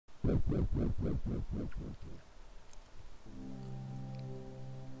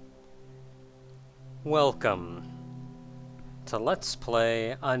Welcome to Let's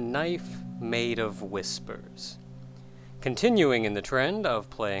Play A Knife Made of Whispers. Continuing in the trend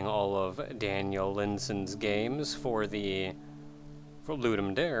of playing all of Daniel Linssen's games for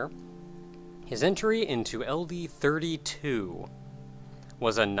Ludum Dare, his entry into LD32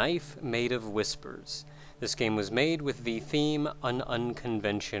 was A Knife Made of Whispers. This game was made with the theme An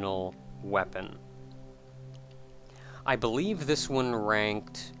Unconventional Weapon. I believe this one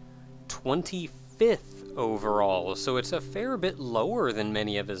ranked 25th overall, so it's a fair bit lower than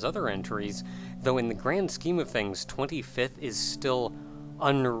many of his other entries, though in the grand scheme of things, 25th is still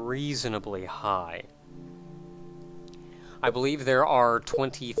unreasonably high. I believe there are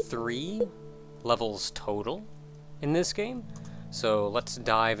 23 levels total in this game, so let's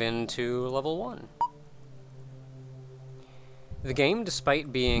dive into level 1. The game,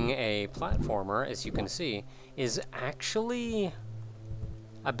 despite being a platformer, as you can see, is actually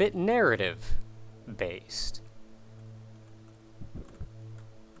a bit narrative-based.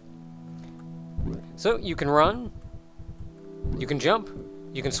 So, you can run, you can jump,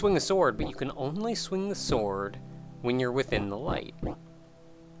 you can swing the sword, but you can only swing the sword when you're within the light.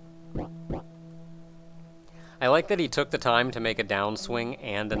 I like that he took the time to make a downswing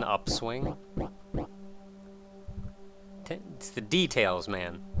and an upswing. It's the details,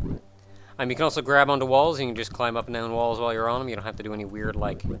 man. You can also grab onto walls. You can just climb up and down walls while you're on them. You don't have to do any weird,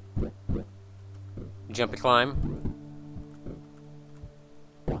 like, jumpy climb.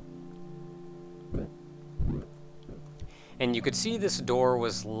 And you could see this door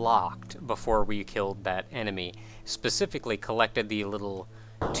was locked before we killed that enemy. Specifically collected the little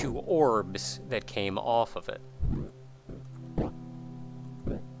 2 orbs that came off of it.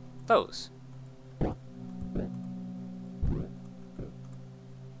 Those.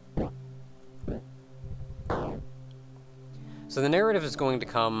 So the narrative is going to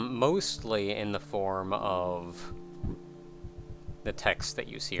come mostly in the form of the text that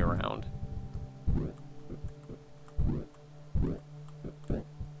you see around.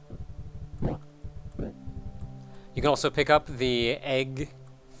 You can also pick up the egg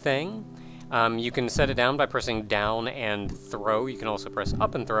thing. You can set it down by pressing down and throw. You can also press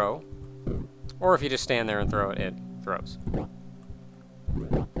up and throw. Or if you just stand there and throw it, it throws.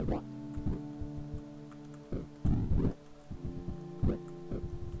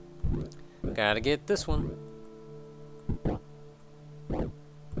 Gotta get this one.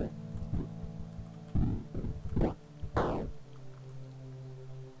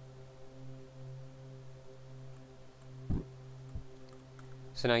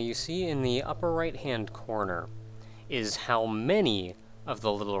 So now you see in the upper right hand corner is how many of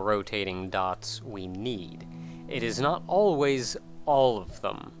the little rotating dots we need. It is not always all of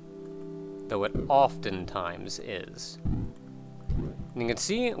them, though it oftentimes is. And you can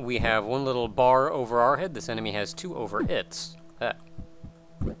see we have one little bar over our head. This enemy has 2 over its.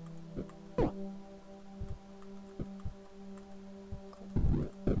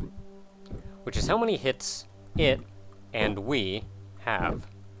 Which is how many hits it and we have.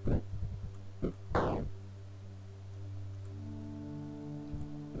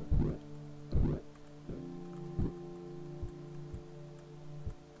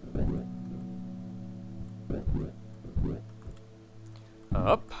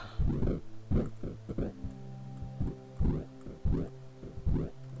 Up.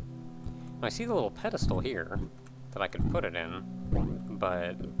 I see the little pedestal here that I could put it in,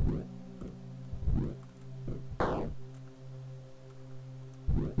 but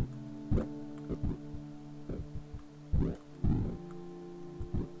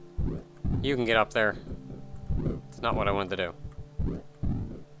you can get up there. It's not what I wanted to do.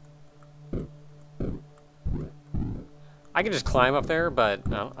 I could just climb up there, but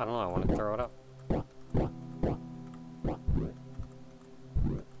I don't know, I want to throw it up.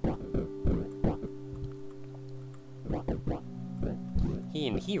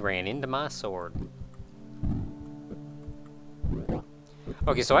 He ran into my sword.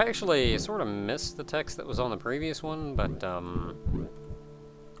 Okay, so I actually sort of missed the text that was on the previous one, but,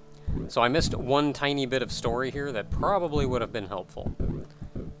 so I missed one tiny bit of story here that probably would have been helpful.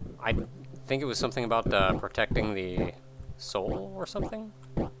 I think it was something about protecting the soul or something?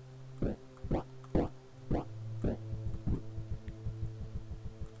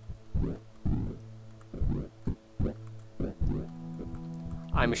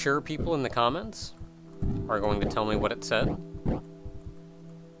 I'm sure people in the comments are going to tell me what it said.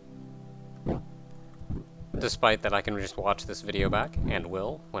 Despite that I can just watch this video back, and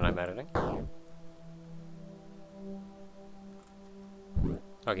will, when I'm editing.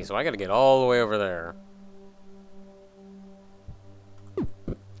 Okay, so I gotta get all the way over there.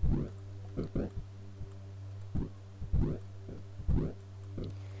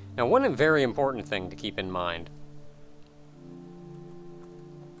 Now, one very important thing to keep in mind.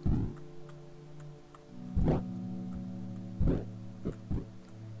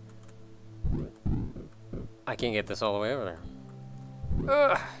 I can't get this all the way over there.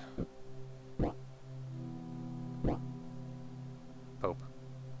 Ugh. Pope.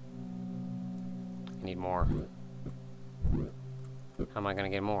 I need more. How am I gonna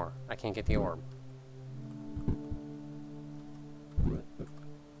get more? I can't get the orb.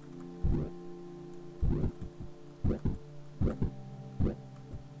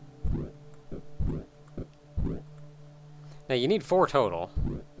 Now you need 4 total.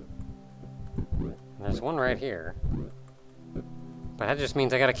 And there's one right here. But that just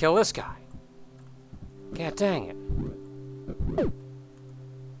means I gotta kill this guy. God dang it.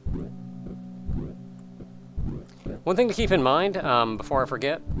 One thing to keep in mind, before I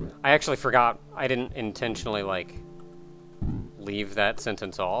forget, I actually forgot, I didn't intentionally, like, leave that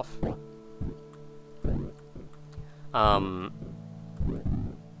sentence off.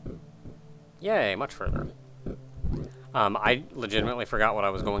 Yay, much further. I legitimately forgot what I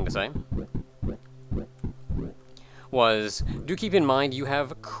was going to say. Do keep in mind you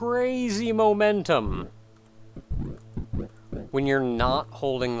have crazy momentum when you're not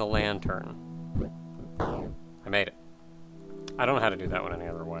holding the lantern. I made it. I don't know how to do that one any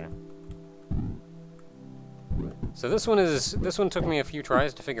other way. So this one took me a few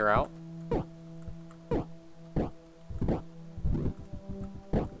tries to figure out.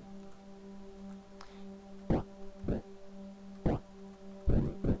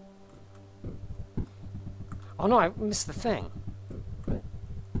 Oh no, I missed the thing.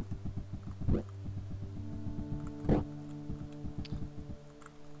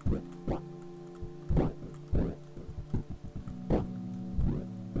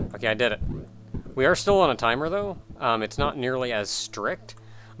 Okay, I did it. We are still on a timer though. It's not nearly as strict,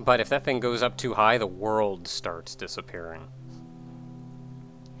 but if that thing goes up too high, the world starts disappearing.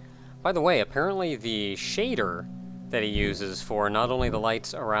 By the way, apparently the shader that he uses for not only the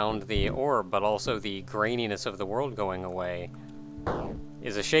lights around the orb, but also the graininess of the world going away,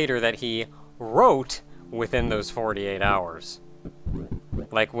 is a shader that he wrote within those 48 hours.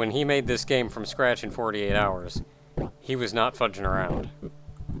 Like, when he made this game from scratch in 48 hours, he was not fudging around.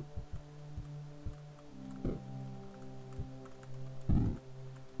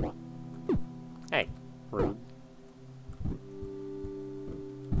 Hey, rude.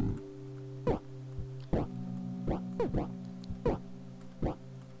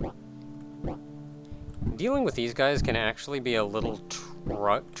 Dealing with these guys can actually be a little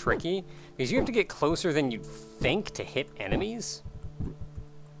tricky, because you have to get closer than you'd think to hit enemies.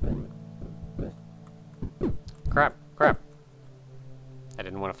 Crap, crap. I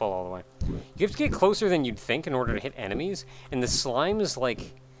didn't want to fall all the way. You have to get closer than you'd think in order to hit enemies, and the slimes,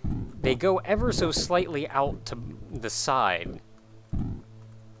 like, they go ever so slightly out to the side.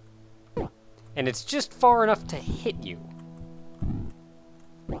 And it's just far enough to hit you.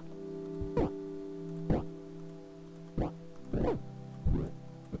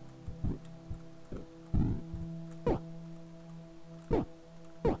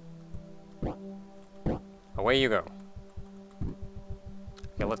 Away you go.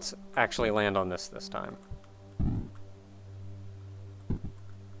 Okay, let's actually land on this time.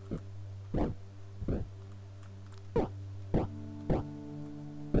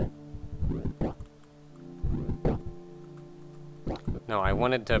 No, I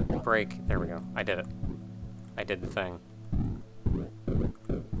wanted to break... There we go. I did it. I did the thing.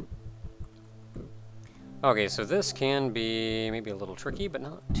 Okay, so this can be maybe a little tricky, but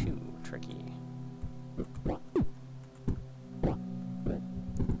not too tricky.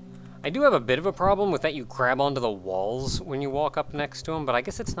 I do have a bit of a problem with that you grab onto the walls when you walk up next to them, but I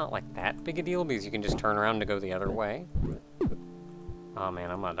guess it's not like that big a deal because you can just turn around to go the other way. Oh man,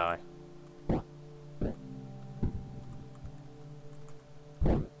 I'm gonna die.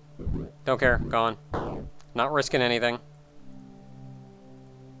 Don't care, gone. Not risking anything.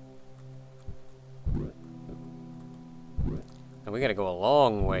 And we gotta go a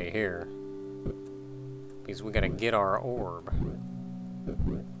long way here. Because we gotta get our orb.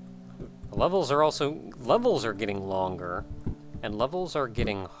 The levels are getting longer, and levels are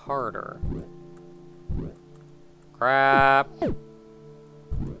getting harder. Crap!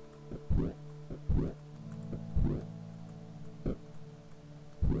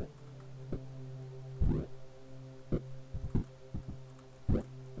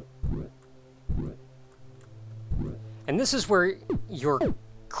 And this is where your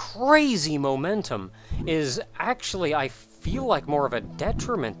crazy momentum is actually, I feel like, more of a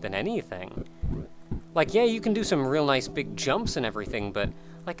detriment than anything. Like, yeah, you can do some real nice big jumps and everything, but,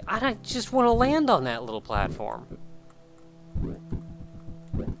 like, I just want to land on that little platform.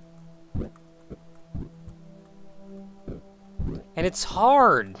 And it's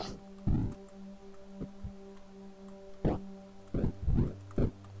hard.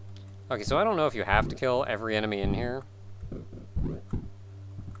 Okay, so I don't know if you have to kill every enemy in here,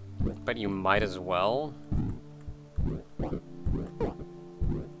 but you might as well.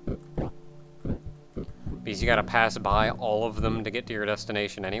 Because you gotta pass by all of them to get to your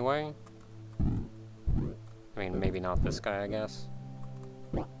destination anyway. I mean, maybe not this guy, I guess.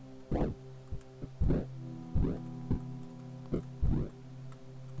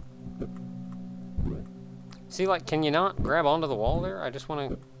 See, like, can you not grab onto the wall there? I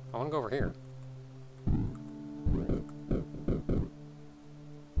wanna go over here.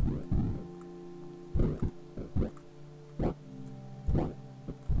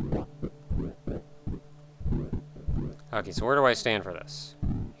 Okay, so where do I stand for this?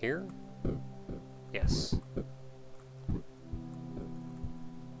 Here? Yes.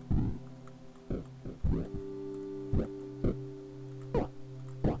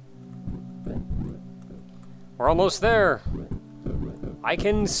 We're almost there. I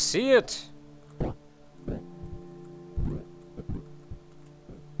can see it.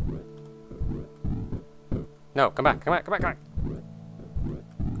 No, come back, come back, come back, come back.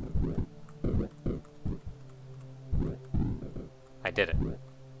 I did it.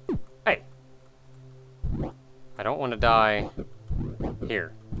 Hey! I don't want to die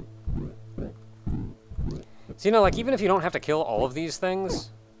here. So, you know, like, even if you don't have to kill all of these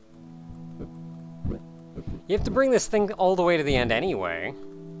things, you have to bring this thing all the way to the end anyway.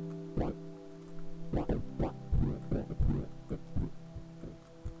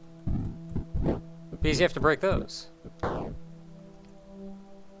 Because you have to break those.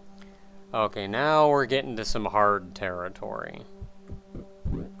 Okay, now we're getting to some hard territory.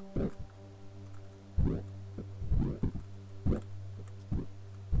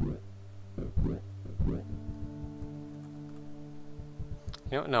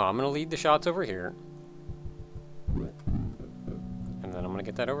 You know, no, I'm going to lead the shots over here. And then I'm going to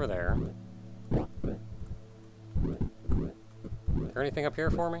get that over there. Is there anything up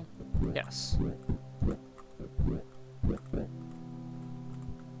here for me? Yes. I'm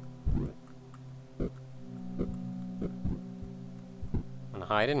going to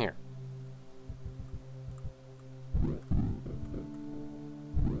hide in here.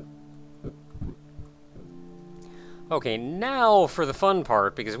 Okay, now for the fun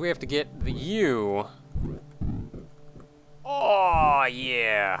part, because we have to get the U. Oh,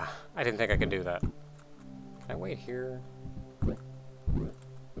 yeah! I didn't think I could do that. Can I wait here?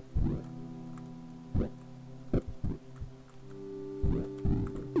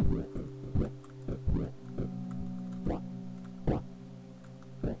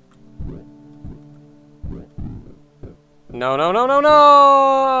 No, no, no, no, no!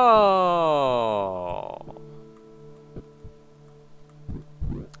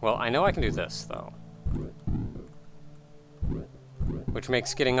 Well, I know I can do this, though. Which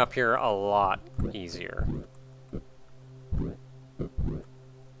makes getting up here a lot easier. I'm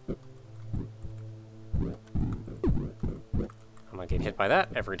gonna get hit by that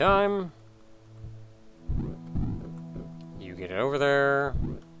every time. You get it over there.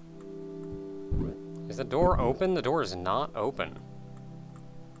 Is the door open? The door is not open.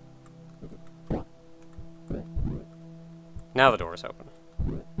 Now the door is open.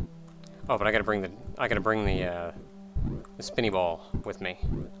 Oh, but I gotta bring the spinny ball with me.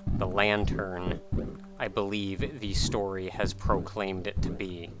 The lantern, I believe the story has proclaimed it to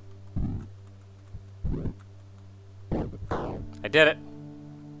be. I did it.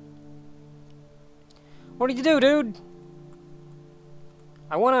 What did you do, dude?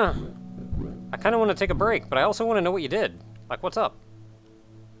 I kind of want to take a break, but I also want to know what you did. Like, what's up?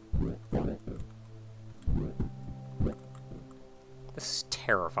 This is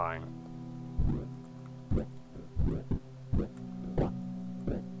terrifying.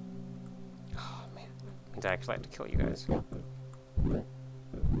 Oh, man. Means I actually have to kill you guys.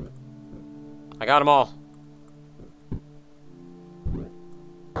 I got them all.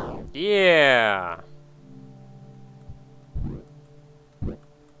 Yeah!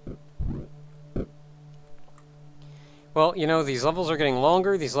 Well, you know, these levels are getting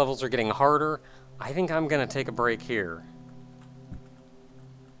longer, these levels are getting harder. I think I'm gonna take a break here.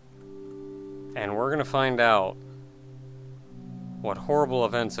 And we're gonna find out what horrible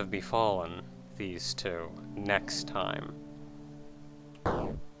events have befallen these two next time.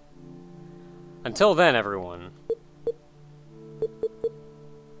 Until then, everyone,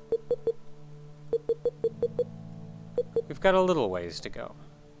 we've got a little ways to go.